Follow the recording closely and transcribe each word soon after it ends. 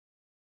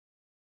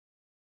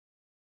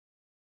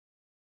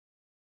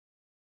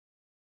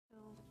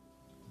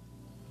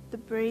the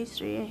breeze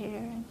through your hair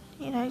and,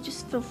 you know,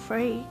 just feel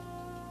free.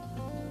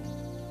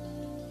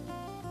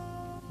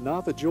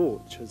 Nava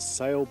George has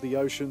sailed the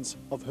oceans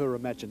of her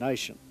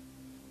imagination,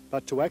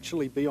 but to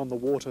actually be on the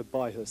water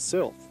by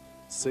herself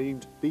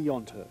seemed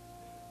beyond her.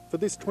 For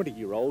this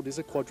 20-year-old is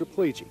a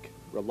quadriplegic,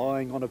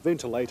 relying on a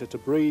ventilator to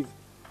breathe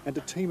and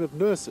a team of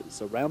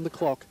nurses around the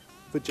clock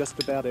for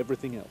just about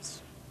everything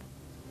else.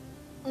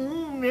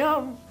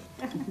 Yum.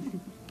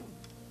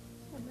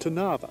 To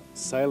Nava,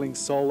 sailing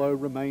solo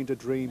remained a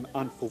dream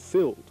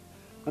unfulfilled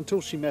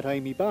until she met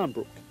Amy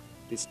Barnbrook.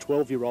 This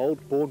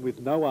 12-year-old, born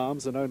with no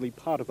arms and only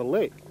part of a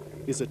leg,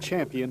 is a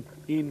champion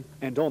in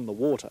and on the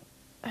water.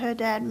 Her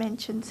dad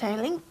mentioned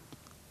sailing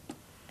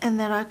and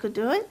that I could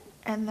do it,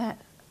 and that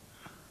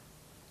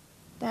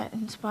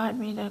inspired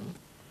me to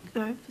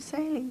go for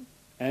sailing.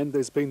 And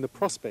there's been the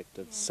prospect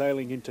of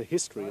sailing into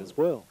history as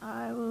well.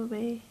 I will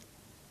be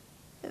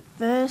the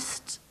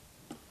first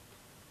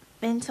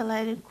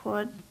ventilated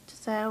quad to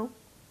sail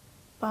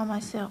by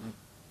myself,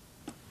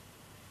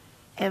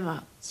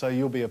 ever. So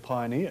you'll be a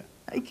pioneer?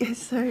 I guess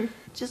so.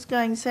 Just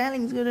going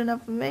sailing's good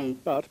enough for me.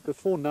 But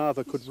before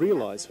Nava could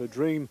realise her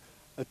dream,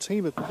 a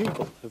team of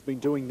people have been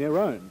doing their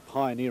own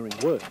pioneering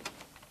work.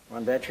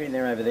 One battery, and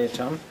they're over there,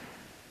 Tom.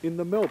 In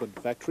the Melbourne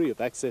factory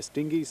of Access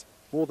Dinghies,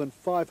 more than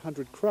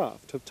 500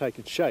 craft have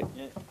taken shape,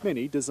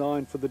 many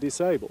designed for the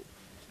disabled.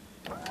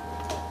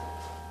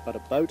 But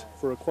a boat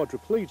for a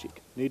quadriplegic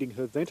needing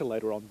her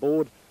ventilator on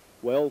board,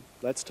 well,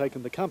 that's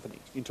taken the company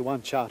into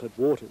uncharted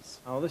waters.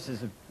 Oh, this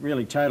is a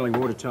really totally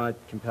watertight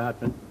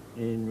compartment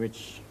in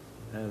which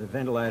the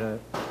ventilator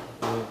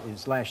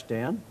is lashed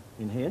down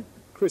in here.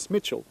 Chris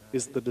Mitchell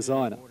is the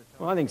designer.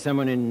 Well, I think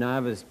someone in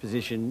Nava's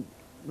position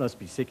must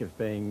be sick of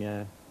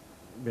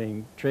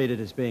being treated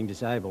as being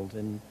disabled,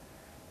 and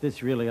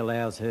this really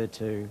allows her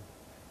to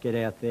get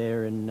out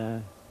there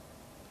and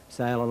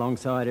sail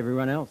alongside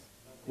everyone else.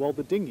 While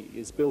the dinghy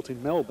is built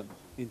in Melbourne,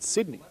 in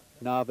Sydney,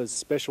 Nava's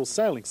special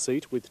sailing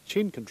seat with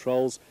chin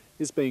controls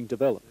is being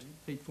developed.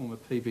 Heat form a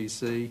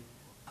PVC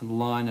and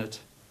line it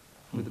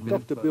with a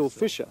bit Dr. Bill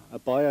Fisher, a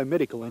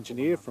biomedical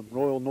engineer from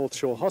Royal North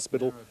Shore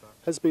Hospital,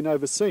 has been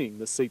overseeing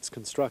the seat's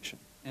construction.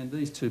 And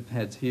these two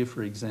pads here,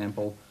 for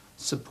example,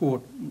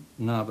 support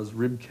Nava's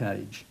rib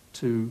cage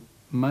to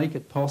make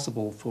it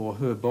possible for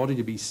her body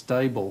to be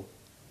stable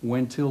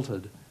when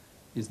tilted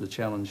is the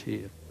challenge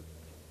here.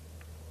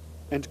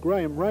 And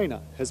Graham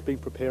Rayner has been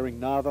preparing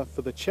Nava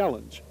for the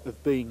challenge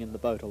of being in the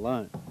boat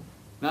alone.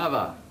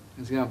 Nava,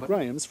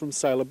 Graham's from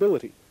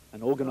Sailability,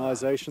 an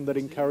organisation that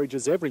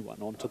encourages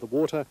everyone onto the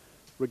water,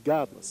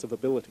 regardless of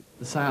ability.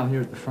 the sail here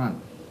at the front.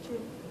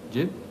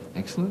 Jib,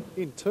 excellent.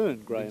 In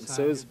turn, Graham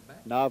says,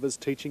 Nava's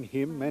teaching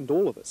him and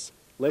all of us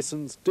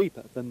lessons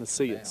deeper than the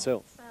sea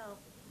itself.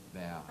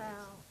 Bow.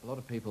 A lot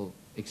of people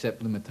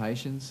accept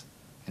limitations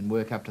and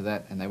work up to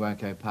that, and they won't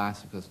go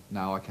past because,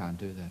 no, I can't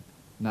do that.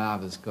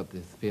 Nava's got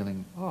this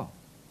feeling, oh,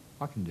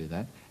 I can do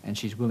that, and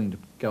she's willing to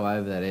go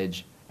over that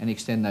edge and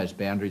extend those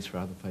boundaries for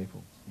other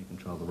people. You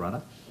control the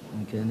rudder.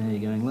 Okay, now you're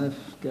going left,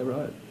 go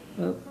right.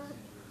 Up.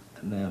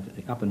 And now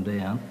up and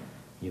down,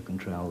 you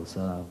control the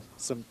sails.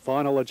 Some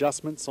final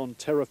adjustments on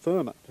terra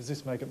firma. Does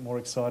this make it more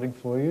exciting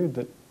for you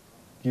that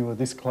you are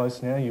this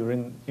close now, you're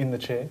in the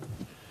chair?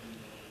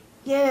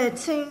 Yeah, it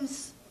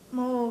seems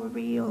more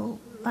real,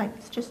 like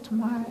it's just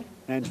tomorrow.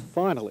 And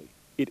finally,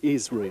 it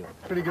is real.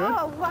 Pretty good?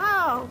 Oh,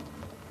 wow.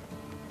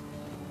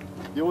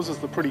 Yours is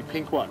the pretty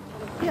pink one.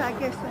 Yeah, I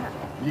guess that.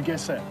 You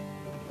guess that?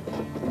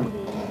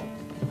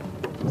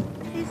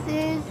 This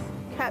is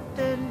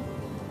Captain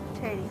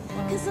Teddy.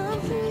 'Cause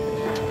I'm free.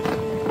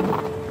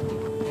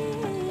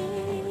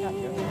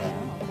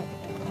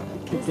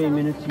 15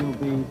 minutes, you'll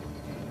be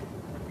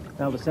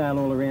able to sail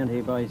all around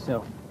here by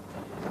yourself.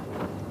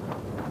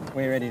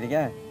 We're ready to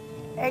go.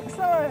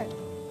 Excellent.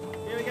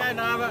 Here we go,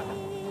 Nava.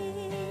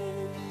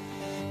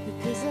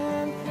 Because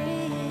I'm free.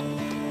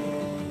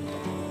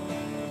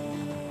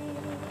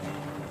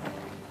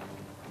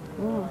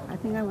 Oh, I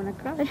think I want to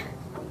cry.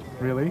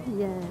 Really?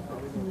 Yeah,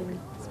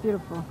 it's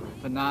beautiful.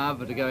 For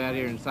Nava to go out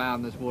here and sail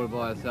in this water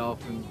by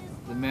herself, and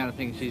the amount of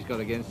things she's got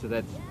against her,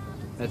 that's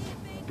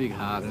big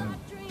heart. And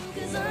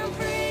 'Cause I'm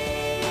free.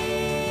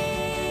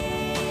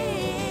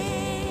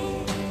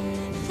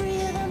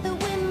 Freer than the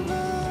wind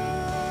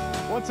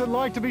blows. What's it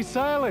like to be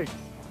sailing?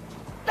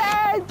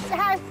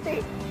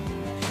 Fantastic.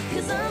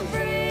 'Cause I'm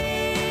free.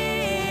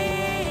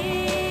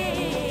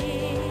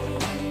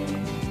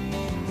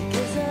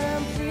 'Cause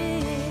I'm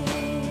free.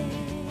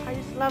 I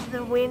just love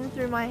the wind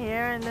through my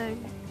hair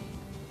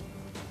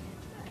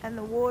and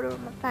the water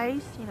on my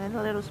face, you know,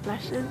 the little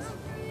splashes,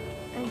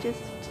 and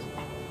just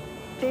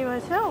be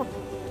myself.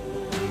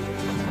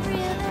 Freer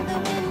than the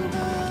wind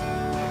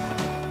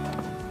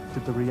blows.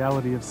 Did the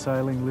reality of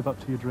sailing live up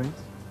to your dreams?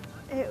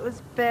 It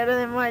was better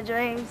than my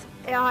dreams.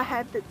 I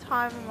had the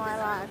time of my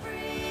life.